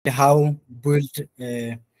how build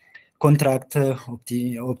contract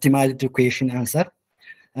optimized question answer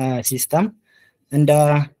system, and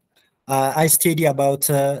I study about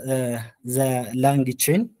the language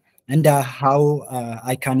chain and how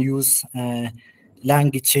I can use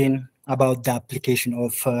language chain about the application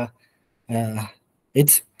of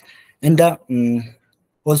it, and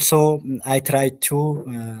also I try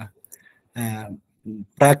to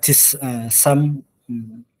practice some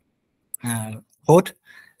code,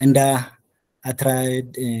 and I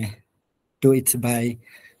tried do it by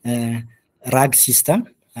RAG system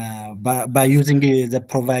by using the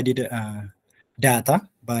provided data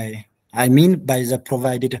by the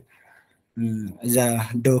provided the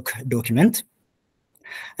document.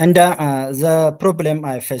 And the problem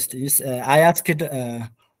I faced is I asked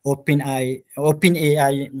OpenAI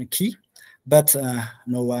key, but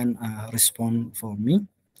no one respond for me.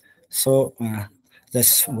 So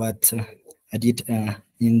that's what I did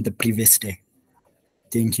in the previous day.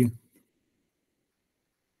 Thank you.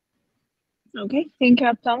 Okay, thank you,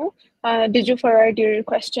 Abtamu. Did you forward your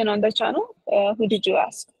question on the channel? Who did you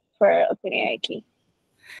ask for OpenAI key?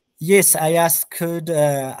 Yes, I asked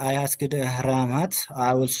Ramat.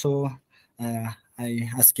 I also I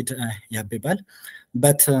asked Yabebal,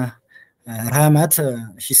 but Ramat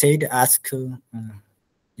she said ask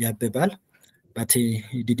Yabebal, but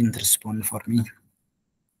he didn't respond for me.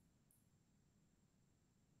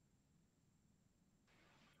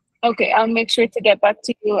 Okay, I'll make sure to get back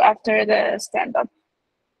to you after the stand-up.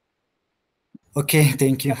 Okay,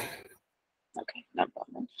 thank you. Okay, no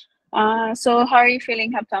problem. So how are you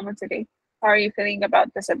feeling, Haptama, today? How are you feeling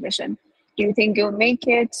about the submission? Do you think you'll make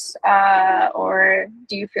it, or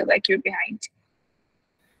do you feel like you're behind?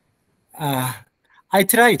 I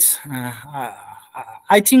tried.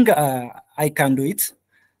 I think I can do it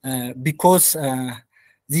because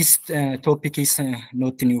this topic is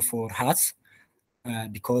not new for us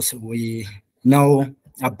because we know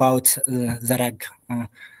about the RAG,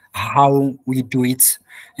 how we do it,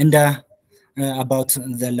 and about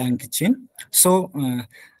the language. So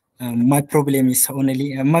my problem is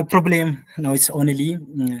only now is only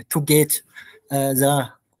to get the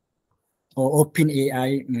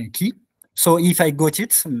OpenAI key. So if I got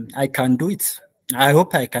it, I can do it. I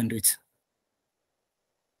hope I can do it.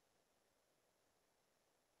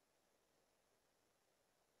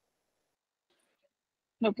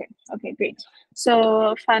 Okay, great.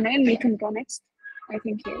 So Fanuel, we can go next. I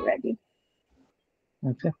think you're ready.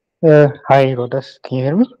 Okay. Hi, Rodas. Can you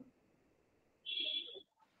hear me?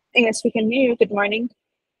 Yes, we can hear you. Good morning.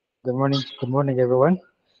 Good morning. Good morning, everyone.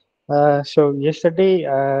 So yesterday,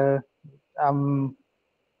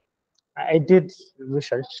 I did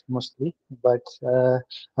research mostly, but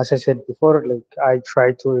as I said before, like I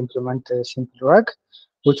tried to implement a simple RAG,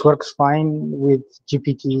 which works fine with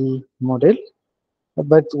GPT model.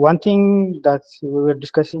 But one thing that we were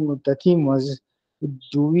discussing with the team was,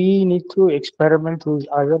 do we need to experiment with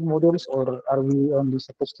other models, or are we only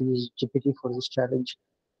supposed to use GPT for this challenge?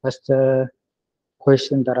 That's the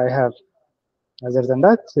question that I have. Other than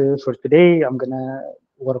that, for today, I'm gonna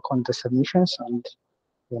work on the submissions and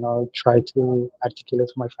try to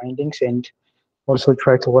articulate my findings and also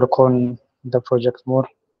try to work on the project more.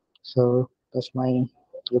 So that's my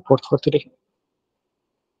report for today.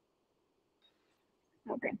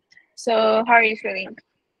 Okay. So how are you feeling?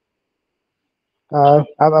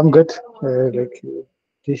 I'm good.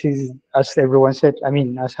 This is, as everyone said, I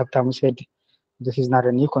mean, as Haptam said, this is not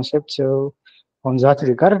a new concept. So on that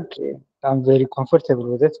regard, I'm very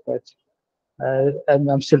comfortable with it. But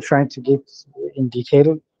I'm still trying to get in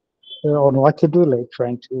detail on what to do, like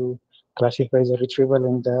trying to classify the retrieval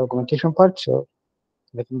and the augmentation part. So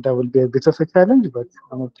I think that will be a bit of a challenge, but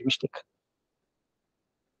I'm optimistic.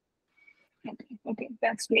 Okay,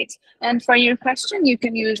 that's great. And for your question, you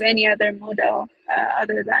can use any other model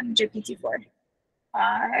other than GPT-4.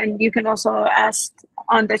 And you can also ask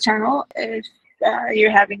on the channel if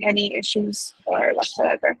you're having any issues or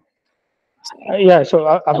whatsoever. Yeah, so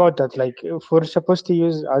about that, like if we're supposed to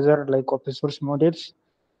use other like open source models,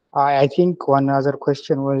 I think one other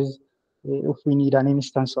question was if we need an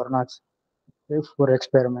instance or not, if we're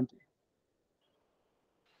experimenting.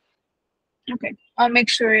 Okay, I'll make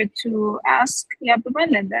sure to ask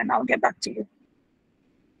Yabuban and then I'll get back to you.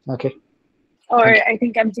 Okay. Or I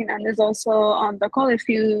think Amtinan is also on the call. If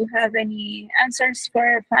you have any answers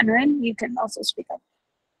for Fanuel, you can also speak up.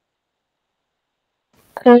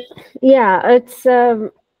 Yeah, it's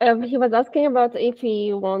he was asking about if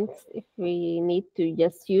we need to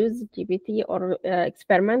just use GPT or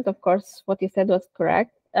experiment. Of course, what you said was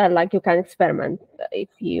correct. Like you can experiment if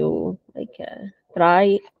you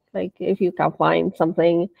try Like if you can find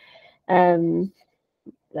something, models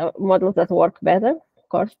that work better, of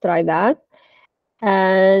course, try that.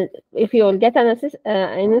 And if you will get an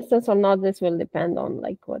instance or not, this will depend on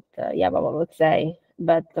like what Yababa would say.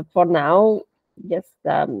 But for now, just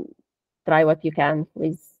try what you can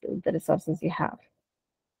with the resources you have.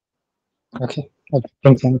 Okay.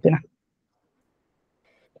 Thanks, Anita.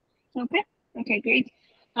 Okay. Okay, great.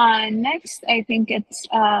 Next, I think it's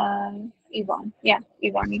Yvonne. Yeah,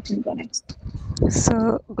 Yvonne, you can go next.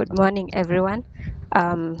 So, good morning, everyone.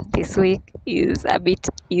 This week is a bit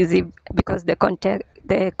easy because the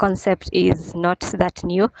concept is not that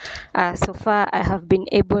new. So far, I have been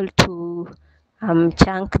able to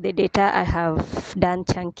chunk the data. I have done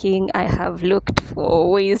chunking. I have looked for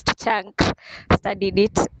ways to chunk, studied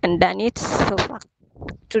it, and done it. So far,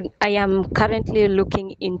 I am currently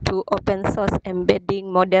looking into open source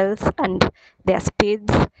embedding models and their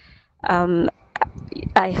speeds.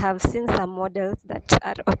 I have seen some models that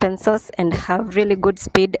are open source and have really good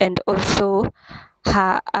speed and also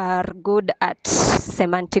are good at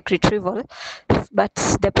semantic retrieval. But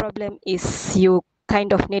the problem is you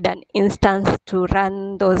kind of need an instance to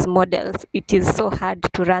run those models. It is so hard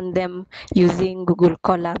to run them using Google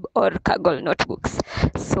Colab or Kaggle notebooks.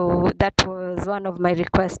 So that was one of my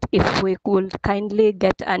requests. If we could kindly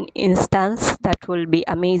get an instance, that will be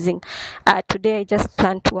amazing. Today I just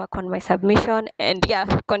plan to work on my submission and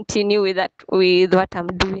continue with that, with what I'm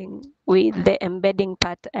doing with the embedding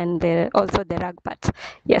part and also the RAG part.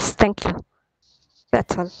 Yes, thank you.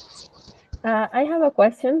 That's all. I have a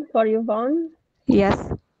question for you, Vaughn.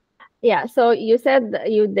 Yes. Yeah, so you said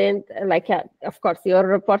you didn't of course, your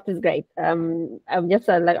report is great. I'm just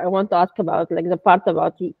I want to ask about like the part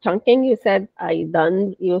about the chunking. You said I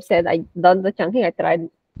done the chunking. I tried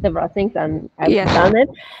several things and I've done it.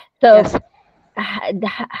 So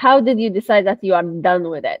how did you decide that you are done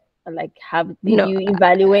with it? Like, how did you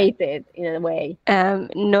evaluate it in a way?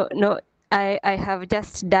 No. I have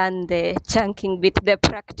just done the chunking bit, the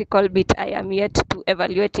practical bit. I am yet to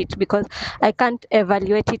evaluate it because I can't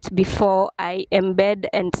evaluate it before I embed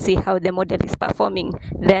and see how the model is performing.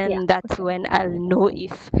 Then that's when I'll know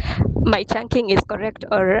if my chunking is correct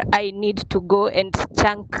or I need to go and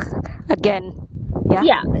chunk again.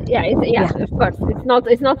 Yeah. Of course, it's not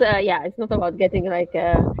about getting like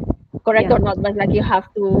correct or not, but like you have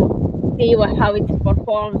to see how it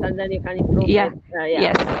performs and then you can improve it.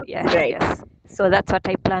 Yes. So that's what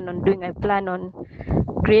I plan on doing. I plan on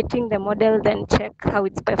creating the model, then check how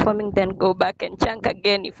it's performing, then go back and chunk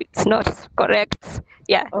again if it's not correct.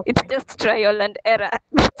 It's just trial and error.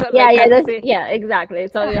 Exactly.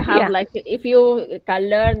 So you have like, if you can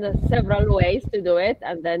learn several ways to do it,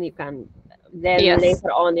 and then you can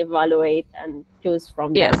later on evaluate and choose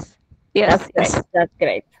from them. That's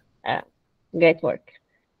great. Great work.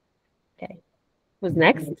 Okay, who's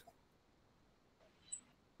next?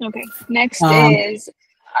 Okay, next is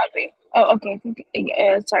Harvey. Oh, okay.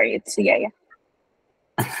 Sorry, it's yeah.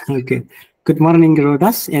 Okay. Good morning,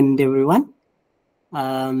 Rodas and everyone.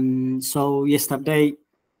 So yesterday,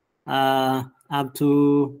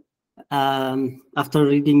 after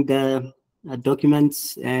reading the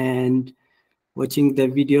documents and watching the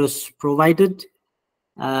videos provided,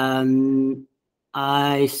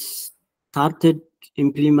 I started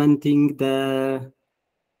implementing the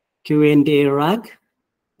Q&A RAG,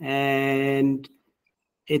 and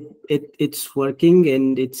it's working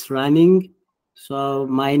and it's running. So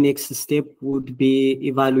my next step would be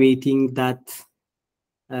evaluating that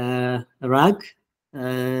RAG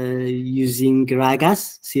using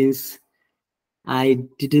RAGAS, since I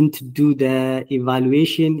didn't do the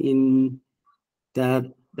evaluation in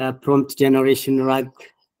the prompt generation RAG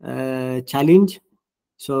challenge.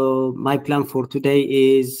 So my plan for today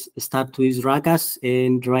is start with RAGAS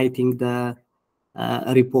and writing the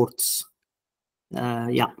reports.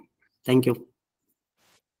 Thank you.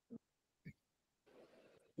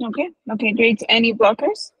 Okay, great. Any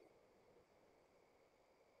blockers?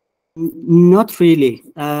 Not really.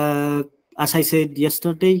 As I said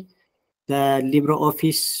yesterday, the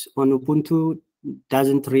LibreOffice on Ubuntu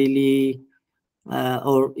doesn't really,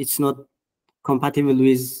 or it's not compatible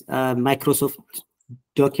with Microsoft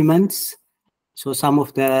documents. So some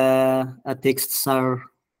of the texts are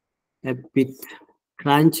a bit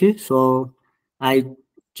crunchy. So I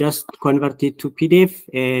just convert it to PDF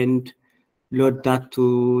and load that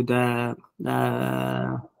to the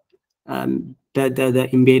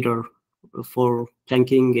embedder for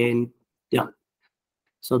chunking, and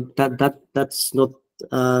so that's not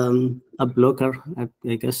a blocker,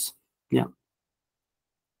 I guess.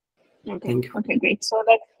 Okay. Thank you. Okay, great. So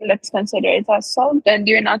let's consider it as solved, and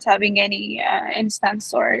you're not having any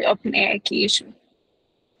instance or OpenAI key issue.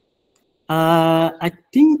 I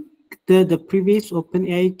think the previous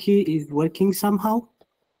OpenAI key is working somehow.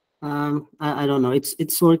 I don't know.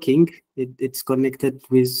 It's working. It's connected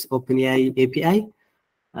with OpenAI API.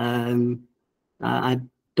 I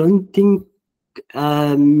don't think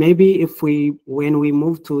maybe when we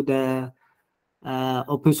move to the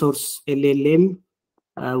open source LLM,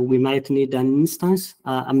 we might need an instance.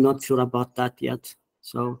 I'm not sure about that yet.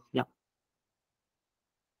 So yeah.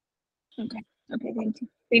 Okay. Okay, thank you.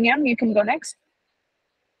 Binyam, you can go next.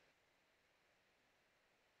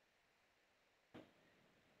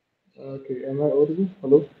 Okay, am I audible?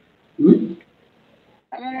 Hello?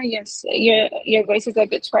 Yes, your voice is a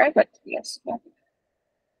bit far, but yes. Yeah.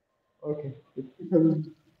 Okay. Okay.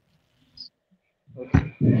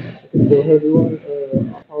 So everyone,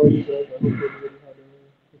 how are you guys? I hope everybody had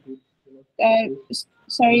a good,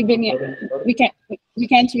 Sorry, Binyam, we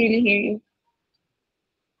can't really hear you.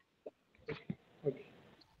 Okay.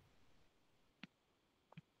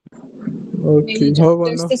 Maybe Okay, how about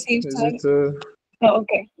just now? to save Is time. it, Oh,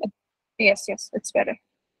 okay. Yes, it's better.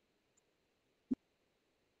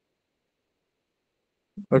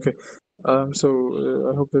 okay. I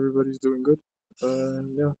hope everybody's doing good.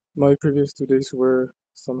 Yeah, my previous 2 days were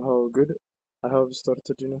somehow good. I have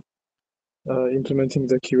started, implementing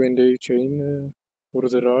the Q&A chain for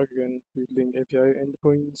the RAG and building API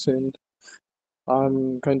endpoints, and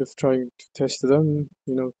I'm kind of trying to test them,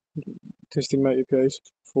 testing my APIs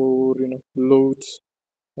for, loads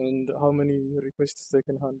and how many requests they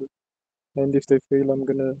can handle. And if they fail, I'm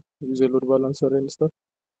gonna use a load balancer and stuff.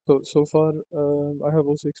 So far, I have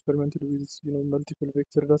also experimented with, multiple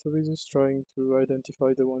vector databases, trying to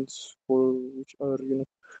identify the ones which are,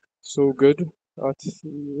 so good at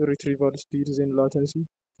retrieval speeds and latency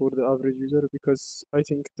for the average user, because I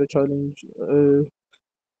think the challenge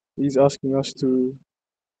is asking us to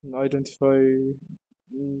identify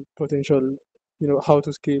potential, how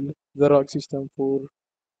to scale the RAG system for,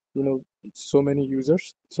 so many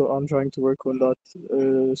users. So I'm trying to work on that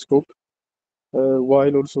scope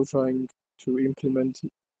while also trying to implement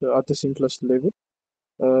at the simplest level.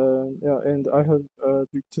 Yeah, and I have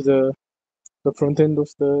built the front end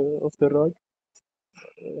of the RAG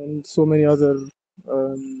and so many other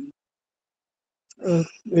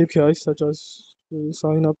APIs, such as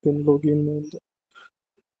sign up and login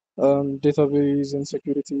and database and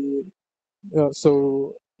security. Yeah,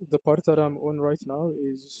 so the part that I'm on right now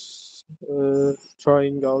is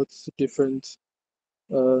trying out different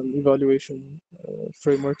evaluation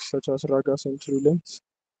frameworks such as Ragas and TrueLens.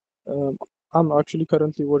 I'm actually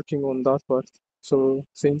currently working on that part. So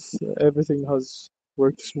since everything has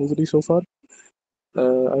worked smoothly so far,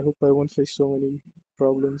 I hope I won't face so many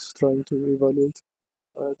problems trying to evaluate.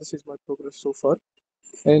 This is my progress so far.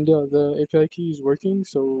 And yeah, the API key is working.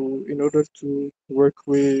 So in order to work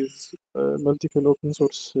with multiple open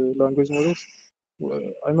source language models,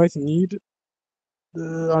 I might need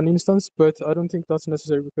an instance, but I don't think that's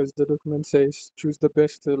necessary because the document says choose the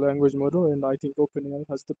best language model, and I think OpenAI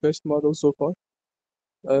has the best model so far.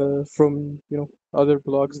 From other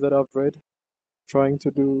blogs that I've read, trying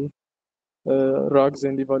to do RAGs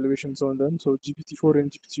and evaluations on them. So GPT-4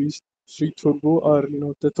 and GPT-3 Turbo are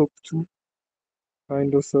the top two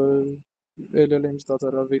kind of LLMs that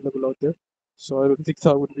are available out there. So I don't think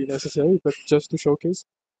that would be necessary, but just to showcase,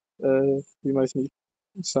 we might need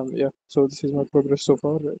some. Yeah. So this is my progress so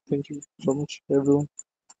far. Thank you so much, everyone.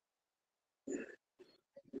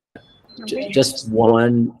 Okay. Just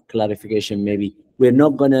one clarification, maybe. We're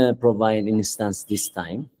not gonna provide an instance this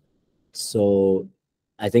time. So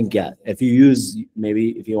I think, yeah, if you use,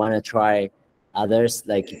 maybe if you wanna try others,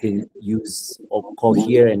 like you can use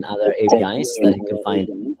Cohort and other APIs that you can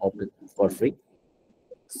find open for free.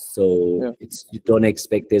 So Yeah. you don't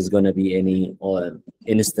expect there's gonna be any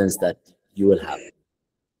instance that you will have.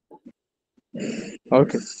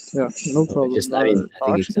 Okay. Yeah. No So problem. just, I mean, I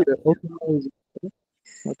think Actually, it's OpenAI is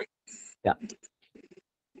okay. yeah.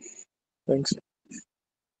 Thanks.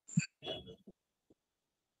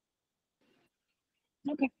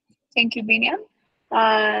 Okay. Thank you, Binyam.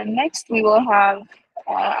 Next, we will have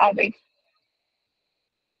Abby.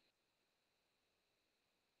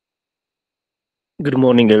 Good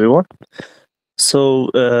morning, everyone. So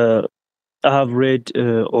I have read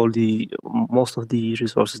most of the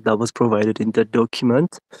resources that was provided in the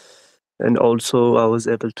document, and also I was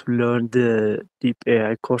able to learn the deep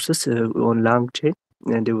AI courses on LangChain,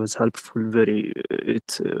 and it was helpful.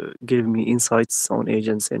 It gave me insights on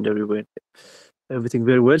agents and everything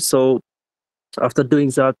very well. So After doing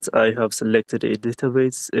that, I have selected a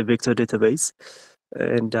database, a vector database,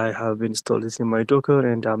 and I have installed it in my Docker,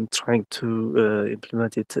 and I'm trying to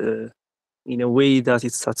implement it in a way that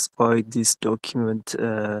it satisfies this document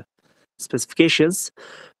specifications.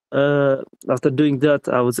 After doing that,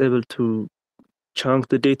 I was able to chunk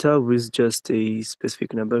the data with just a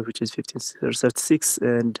specific number, which is 1536,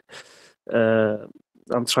 and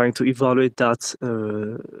I'm trying to evaluate that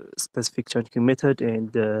specific chunking method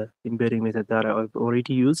and the embedding method that I've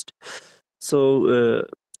already used. So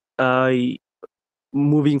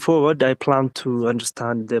moving forward, I plan to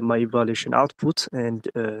understand my evaluation output and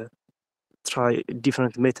try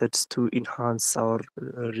different methods to enhance our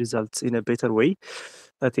results in a better way.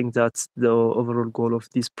 I think that's the overall goal of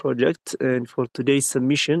this project. And for today's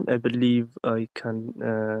submission, I believe I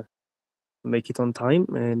can make it on time,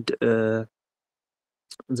 and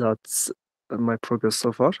that's my progress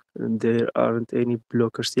so far. And there aren't any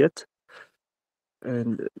blockers yet.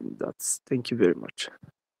 And thank you very much.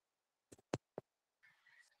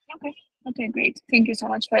 Okay, great. Thank you so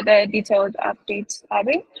much for the detailed updates,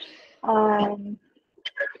 Abi.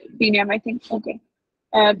 Binyam, I think. Okay.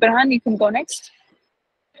 Berhan, you can go next.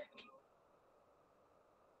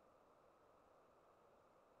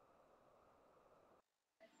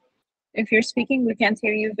 If you're speaking, we can't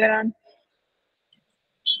hear you, Berhan.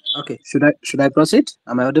 Okay, should I proceed?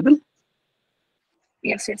 Am I audible?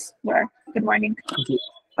 Yes, we are. Good morning.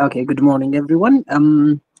 Okay, good morning, everyone.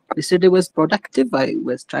 Yesterday was productive. I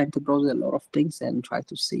was trying to browse a lot of things and try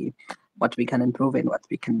to see what we can improve and what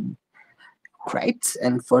we can create.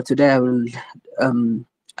 And for today, I'm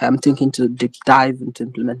thinking to deep dive into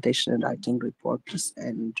implementation and writing reports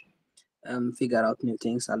and figure out new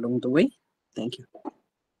things along the way. Thank you.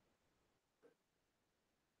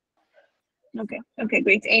 Okay,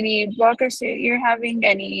 great. Any blockers you're having?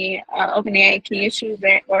 Any OpenAI key issues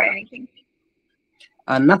there or anything?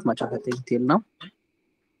 Not much of a thing till now.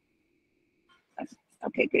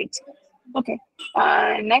 Okay, great. Okay.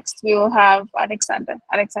 Next we will have Alexander.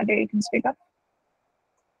 Alexander, you can speak up.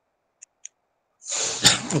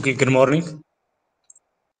 Okay, good morning.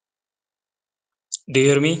 Do you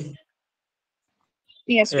hear me?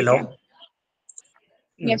 Yes, Hello. we can.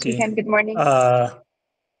 Yes, we can. Good morning.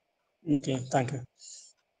 Okay, thank you.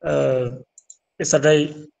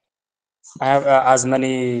 Yesterday, I have as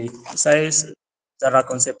many says Java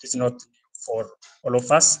concept is not for all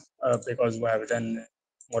of us because we have done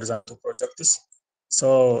more than 2 projects.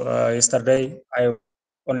 So yesterday, I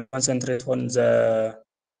only concentrate on the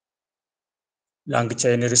long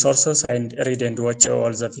chain resources and read and watch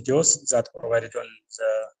all the videos that provided on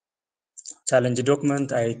the challenge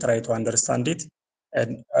document. I try to understand it,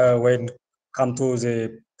 and when come to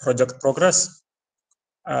the project progress,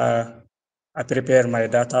 I prepare my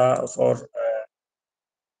data for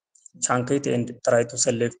chunk it and try to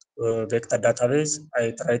select vector database.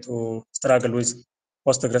 I try to struggle with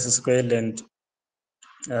PostgreSQL and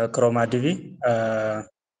ChromaDB.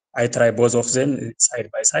 I try both of them side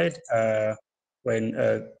by side. When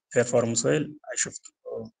performs well, I shift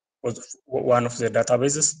one of the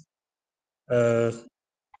databases.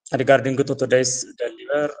 Regarding to today's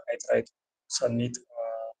deliver, I try to submit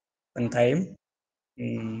on time.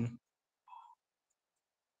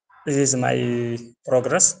 This is my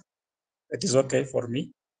progress. It is okay for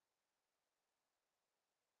me.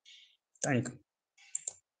 Thank you.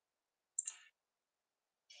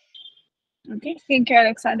 Okay, thank you,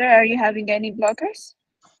 Alexander. Are you having any blockers?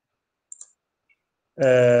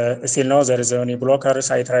 Still no, there is only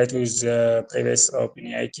blockers. I try to use previous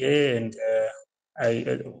OpenAI and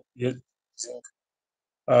I use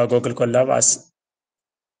Google Colab as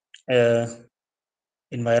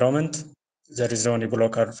environment. There is only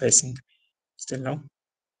blocker facing. Still no.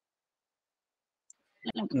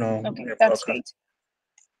 Okay. No. Okay, that's great.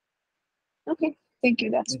 Okay, thank you.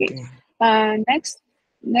 That's great.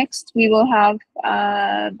 Next we will have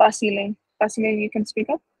Basile. Basile, you can speak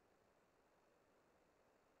up.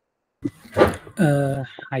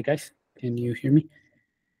 Hi guys, can you hear me?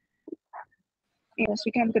 Yes,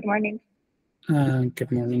 we can. Good morning.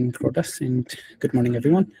 Good morning, Rodas, and good morning,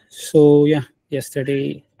 everyone. So yeah,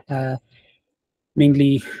 yesterday,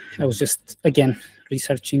 mainly I was just, again,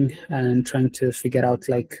 researching and trying to figure out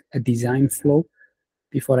like a design flow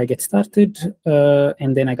before I get started.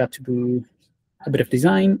 And then I got to do a bit of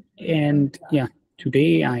design. And yeah,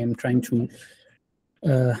 today I am trying to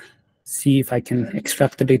see if I can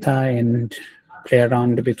extract the data and play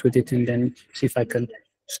around a bit with it, and then see if I can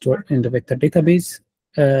store it in the vector database.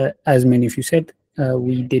 As many of you said,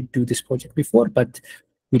 we did do this project before, but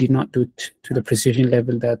we did not do it to the precision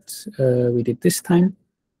level that we did this time.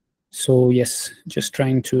 So yes, just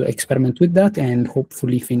trying to experiment with that and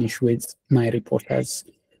hopefully finish with my report as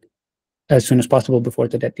soon as possible before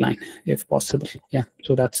the deadline, if possible. Yeah,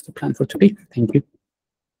 so that's the plan for today. Thank you.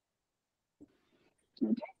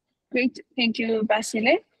 Okay, great. Thank you,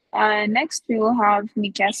 Basile. Next, we will have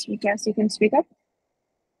Mikas. Mikas, you can speak up.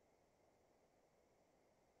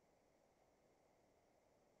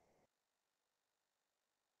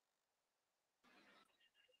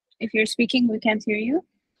 If you're speaking, we can't hear you.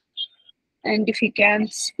 And if you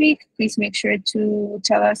can't speak, please make sure to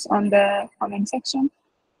tell us on the comment section.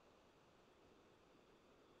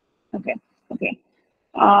 Okay, okay.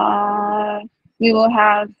 We will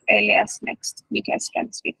have Elias next. You guys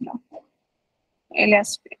can speak now.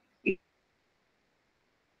 Elias.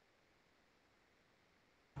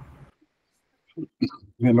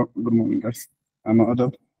 Hello, good morning, guys. I'm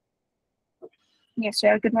Adam. Yes,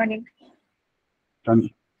 sir. Good morning. Good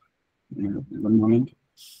morning.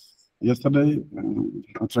 Yesterday,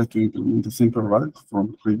 I tried to implement a simple RAG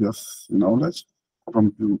from previous knowledge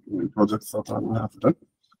from projects that I have done,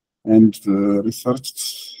 and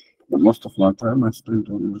researched. Most of my time I spent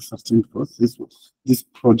on researching because this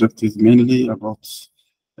project is mainly about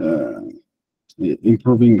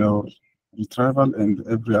improving our retrieval and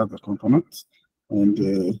every other component,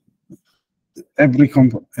 and every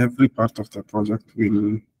part of the project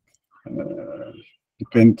will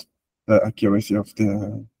depend the accuracy of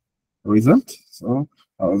the result. So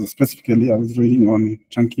specifically, I was reading on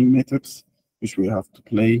chunking methods, which we have to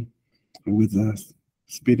play with the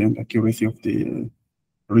speed and accuracy of the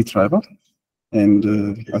retrieval, and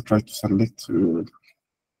I tried to select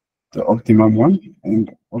the optimum one,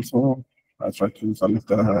 and also I tried to select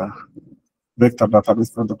the vector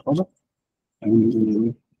database for the project,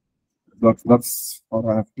 and that's what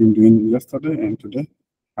I have been doing yesterday and today.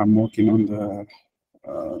 I'm working on the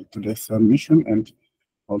today's mission and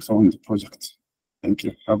also on the project. Thank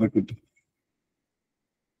you. Have a good day.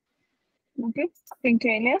 Okay, thank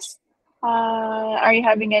you, Elias. Are you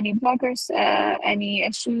having any blockers, any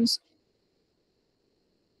issues?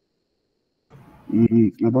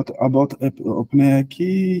 About OpenAI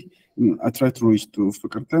key, I tried to reach to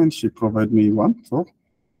Fukarta and she provided me one, so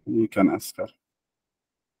you can ask her.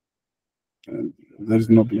 There is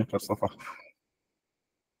no blocker so far.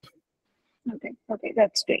 Okay, okay,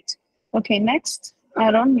 that's great. Okay, next,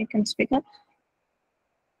 Aaron, you can speak up.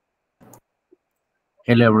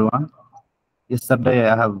 Hello, everyone. Yesterday,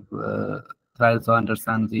 I have tried to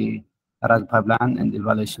understand the RAG pipeline and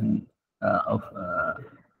evaluation of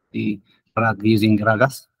the RAG using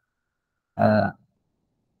RAGAS.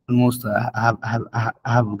 Almost, I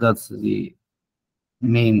have got the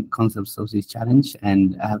main concepts of this challenge,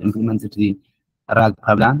 and I have implemented the RAG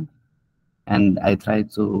pipeline, and I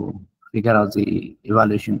tried to figure out the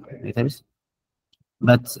evaluation methods.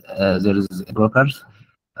 But there is blockers.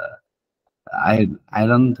 I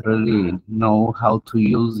don't really know how to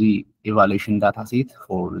use the evaluation dataset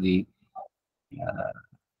for the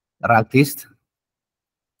RAG test.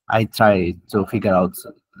 I try to figure out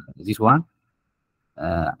this one.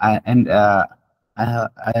 I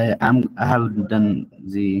have done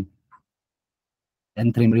the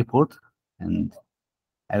interim report, and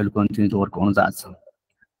I will continue to work on that.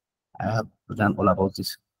 I have done all about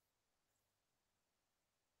this.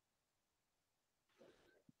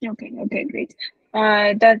 Okay, okay, great.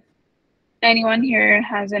 That anyone here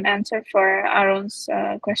has an answer for Aaron's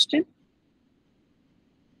question?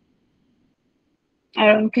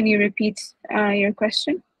 Aaron, can you repeat your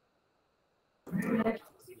question?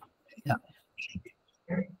 Yeah.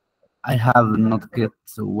 I have not get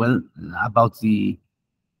well about the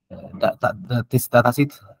test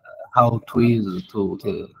dataset, how to use to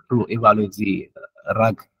evaluate the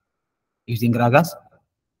RAG using RAGAS.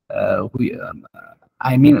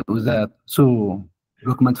 I mean, with the two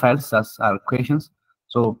document files that are questions.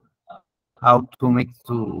 So how to make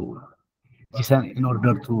to design in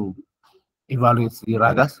order to evaluate the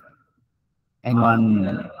RAGAS?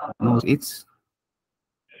 Anyone knows it?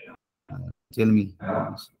 Tell me.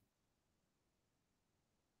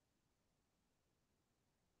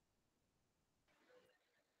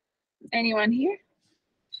 Anyone here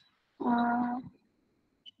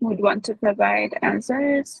would want to provide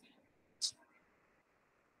answers?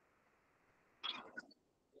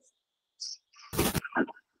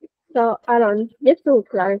 So, Aaron, just to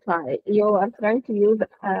clarify, you are trying to use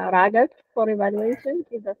RAGAS for evaluation?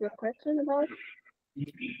 Is that your question about?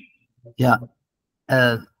 Yeah.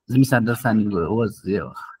 The misunderstanding was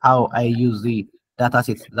how I use the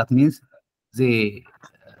dataset. That means the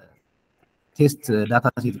test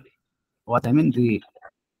dataset. What I mean, the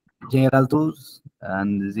general tools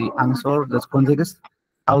and the answer, the context,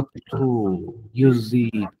 how to use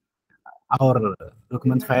our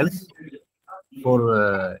document files for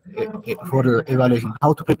evaluation,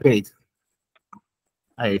 how to prepare it.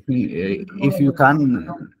 I think if you can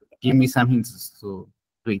give me some hints to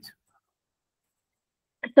do it.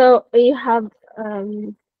 So you have,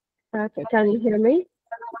 okay, can you hear me?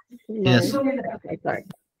 No. Yes. Okay, sorry.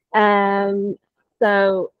 So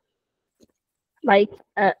like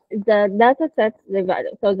the data set,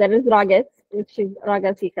 so there is RAGS, which is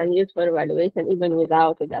RAGS you can use for evaluation even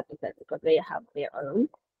without a data set because they have their own.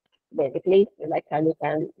 Basically, like you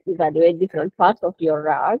can evaluate different parts of your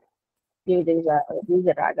RAG using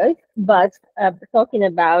the RAGs. But talking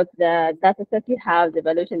about the data set you have, the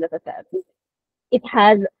evaluation data set, it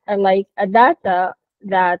has like a data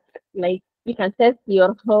that like you can test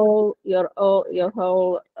your whole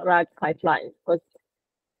RAG pipeline, because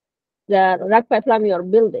the RAG pipeline you're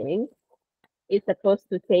building is supposed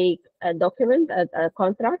to take a document, a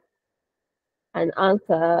contract, and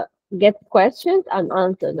get questions and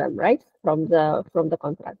answer them, right, from the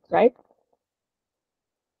contract, right?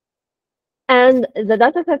 And the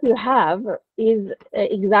data set you have is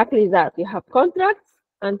exactly that. You have contracts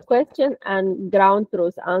and questions and ground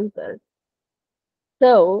truth answers.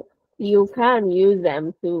 So you can use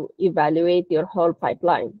them to evaluate your whole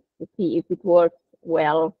pipeline to see if it works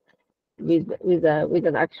well with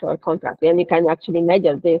an actual contract. And you can actually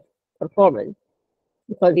measure this performance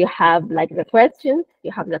because you have like the questions,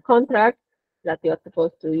 you have the contract that you're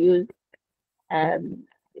supposed to use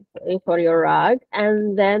for your RAG,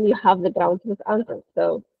 and then you have the ground truth answers.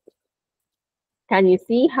 So can you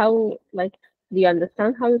see how, like, do you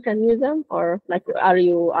understand how you can use them, or like, are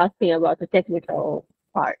you asking about the technical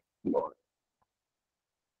part more?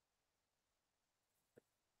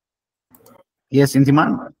 Yes,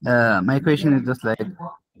 Intiman. My question is just like,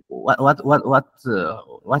 what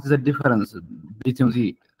is the difference between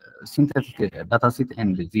the synthetic data set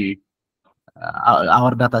and the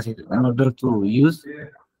our data set in order to use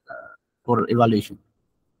for evaluation?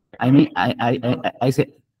 I mean, I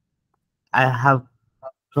say I have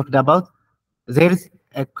talked about there is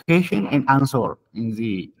a question and answer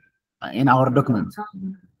in our document,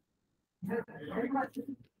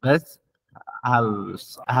 but I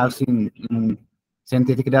have seen in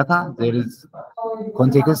synthetic data there is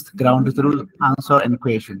context, ground truth, answer, and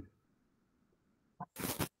question.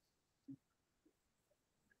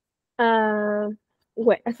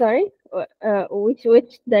 Wait, sorry,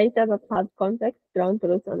 which data that has context, ground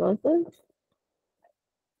truth, and answers?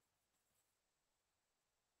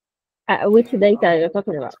 Which data are you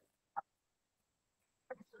talking about?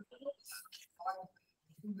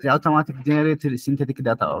 The automatic generated synthetic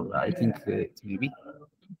data, or I think maybe.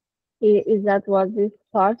 Is that what this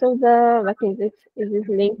part of the, like, is this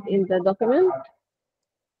linked in the document?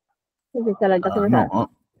 Is it a document? No,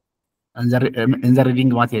 in the reading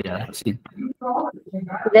material I've seen.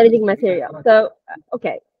 The reading material. So,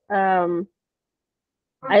 okay. I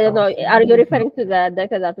don't know. Are you referring to the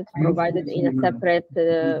data that is provided in a separate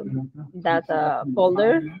data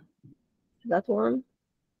folder? That one?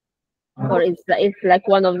 Or it's like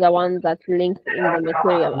one of the ones that's linked in the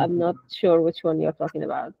material? I'm not sure which one you're talking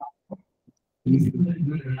about.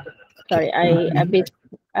 Sorry, I a bit.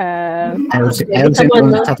 I will send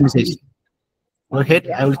on the chat message. Go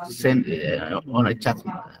ahead. I will send on a chat.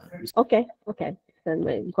 Okay. Send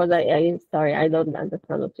me, because I sorry, I don't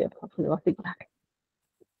understand what you're talking about exactly.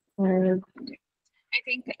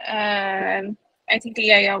 I think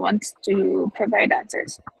Yaya wants to provide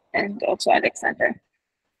answers, and also Alexander.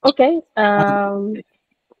 Okay.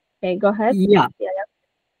 Okay, go ahead. Yeah.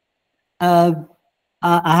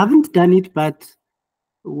 I haven't done it, but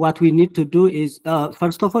what we need to do is,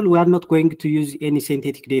 first of all, we are not going to use any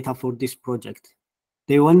synthetic data for this project.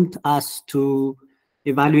 They want us to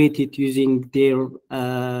evaluate it using their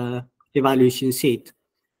evaluation set.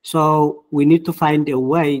 So we need to find a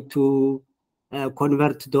way to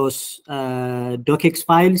convert those docx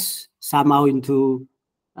files somehow into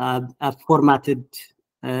a formatted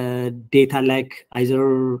data, like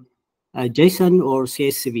either JSON or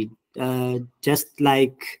CSV. Just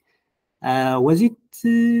like, was it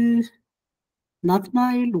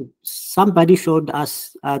Navnile? Somebody showed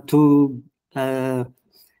us to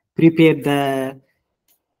prepare the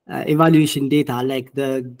evaluation data, like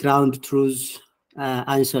the ground truth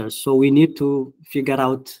answers. So we need to figure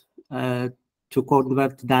out to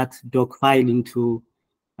convert that doc file into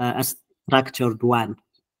a structured one.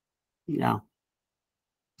 Yeah,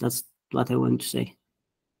 that's what I want to say.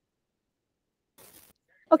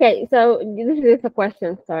 Okay, so this is a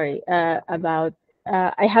question, sorry, about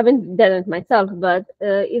I haven't done it myself, but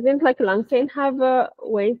isn't like LangChain have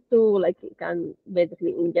ways to like you can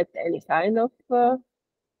basically inject any kind of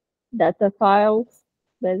data files?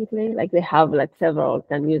 Basically, like they have like several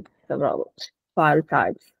can use several file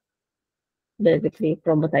types. Basically,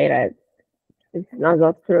 from what I read, it's not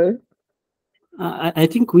that true. I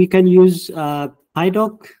think we can use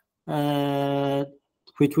PyDoc,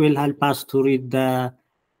 which will help us to read the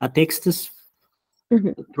texts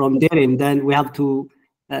from there, and then we have to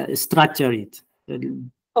structure it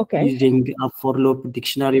using a for loop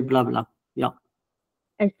dictionary, blah blah. Yeah,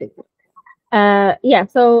 I see. Yeah.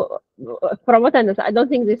 So from what I understand, I don't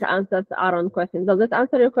think this answers Aaron's question. Does it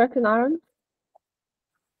answer your question, Aaron?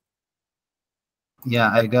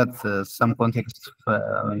 Yeah, I got some context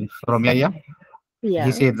from Yaya. Yeah.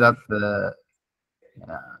 He said that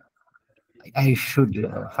I should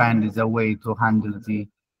find the way to handle the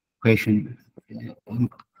question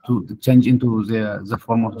to change into the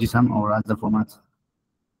form of JSON or other formats.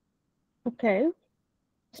 Okay.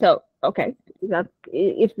 So okay, that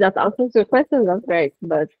if that answers your question, that's great.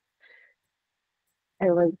 But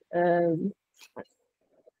I was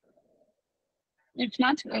If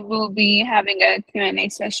not, we'll be having a Q&A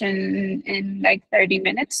session in like 30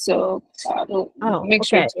 minutes. So we'll make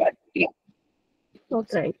sure to add. Yeah.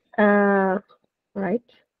 Okay. Right.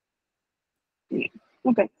 Yeah.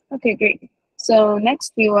 Okay, great. So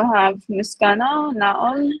next we will have Miskana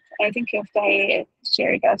Naon. I think Yoftai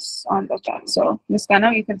shared us on the chat. So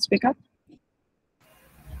Miskana, you can speak up.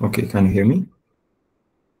 Okay, can you hear me?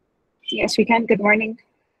 Yes, we can. Good morning.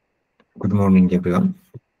 Good morning, everyone.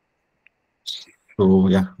 So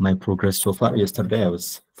yeah, my progress so far, yesterday I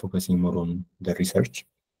was focusing more on the research.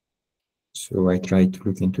 So I tried to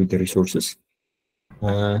look into the resources.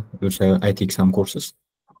 Also I take some courses.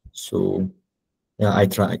 So yeah, I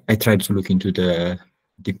tried to look into the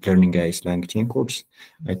deep learning guys LangChain course.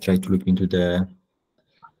 I tried to look into the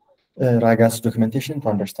RAGAS documentation to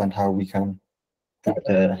understand how we can do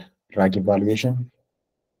the RAG evaluation.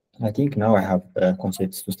 I think now I have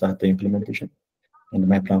concepts to start the implementation. And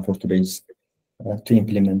my plan for today is to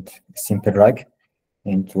implement simple RAG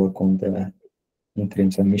and to work on the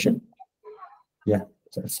interim submission. Yeah,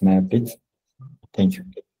 that's my update. Thank you.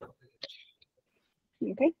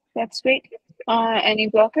 Okay, that's great. Any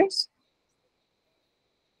blockers?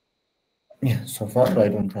 Yeah, so far I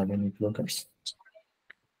don't have any blockers.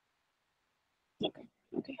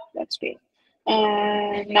 Okay, that's great.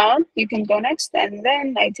 Now you can go next, and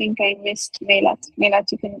then I think I missed Melat.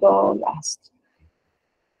 Melat, you can go last.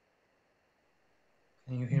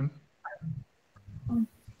 Can you hear me?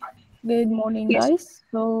 Good morning, guys.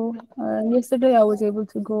 So yesterday I was able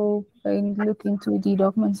to go and look into the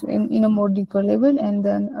documents in a more deeper level, and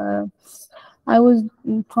then I was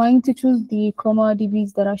trying to choose the comma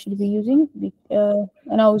DBs that I should be using,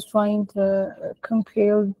 and I was trying to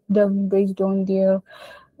compare them based on their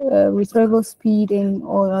retrieval speed and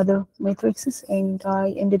all other matrices, and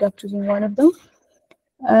I ended up choosing one of them.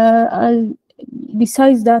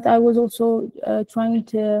 Besides that, I was also trying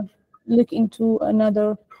to look into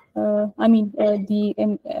another, the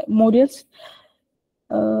models,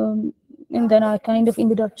 and then I kind of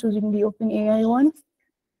ended up choosing the OpenAI one.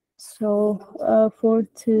 So for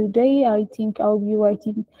today, I think I'll be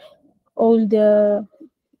writing all the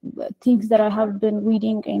things that I have been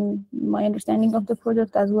reading and my understanding of the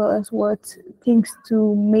project, as well as what things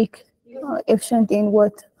to make efficient and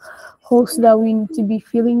what holes that we need to be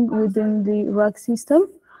filling within the RAG system.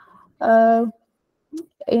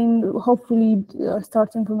 And hopefully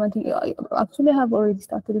start implementing. I actually have already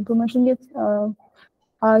started implementing it.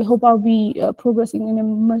 I hope I'll be progressing in a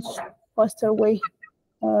much faster way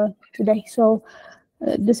today. So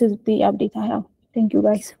this is the update I have. Thank you,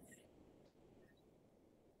 guys.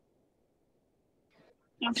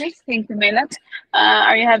 Okay, thank you, Melat.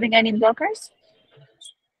 Are you having any blockers?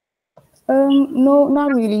 No,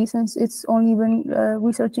 not really. Since it's only been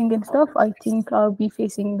researching and stuff, I think I'll be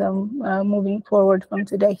facing them moving forward from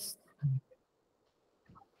today.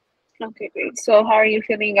 Okay, great. So how are you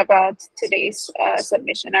feeling about today's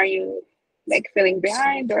submission? Are you like feeling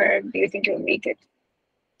behind, or do you think you'll make it?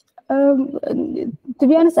 To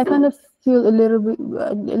be honest, I kind of feel a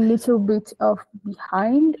little bit of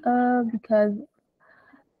behind because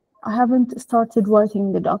I haven't started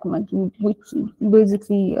writing the document, which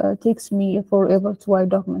basically takes me forever to write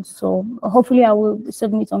documents. So hopefully I will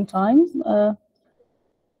submit on time.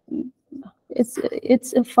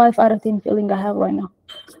 It's a 5 out of 10 feeling I have right now.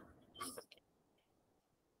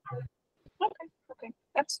 Okay,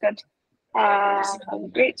 that's good.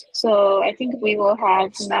 Great. So I think we will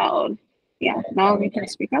have now. Yeah, now we can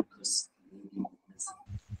speak up.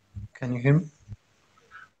 Can you hear me?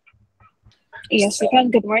 Yes, you can.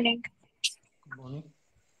 Good morning.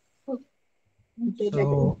 So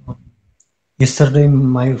yesterday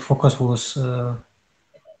my focus was I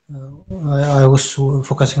was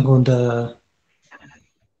focusing on the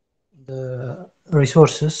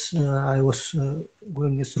resources. I was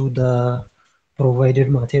going through the provided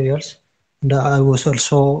materials, and I was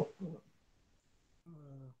also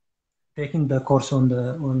taking the course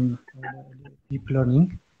on deep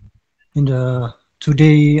learning. And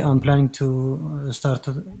today I'm planning to start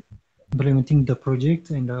implementing the project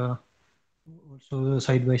and also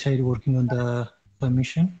side by side working on the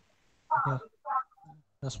submission. Yeah,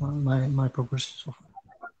 that's my progress so far.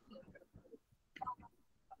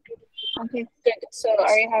 Okay, good. So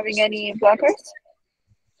are you having any blockers?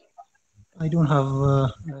 I don't have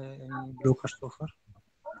any blockers so far.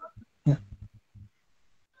 Yeah.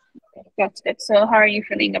 That's good. So how are you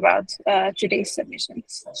feeling about today's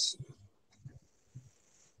submissions?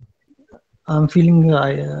 I'm feeling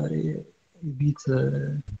I left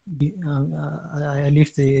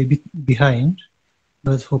a bit behind,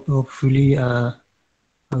 but hopefully I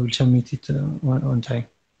will submit it on time.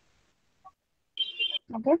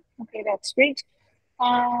 Okay, that's great.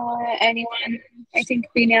 Anyone? I think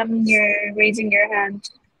Binyam, you're raising your hand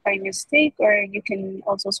by mistake, or you can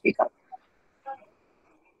also speak up.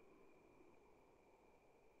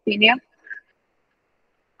 Binyam?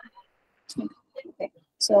 Okay,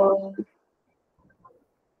 so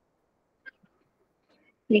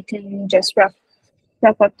we can just wrap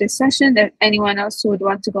up this session. If anyone else who would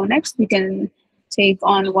want to go next, we can take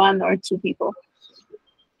on 1 or 2 people.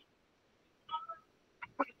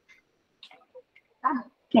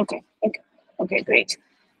 Okay, great.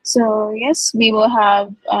 So yes, we will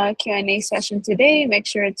have a Q&A session today. Make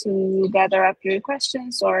sure to gather up your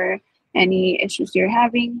questions or any issues you're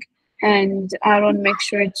having. And Aaron, make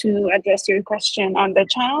sure to address your question on the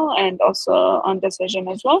channel and also on the session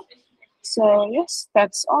as well. So yes,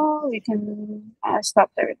 that's all. We can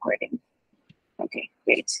stop the recording. Okay,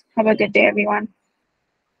 great. Have a good day, everyone.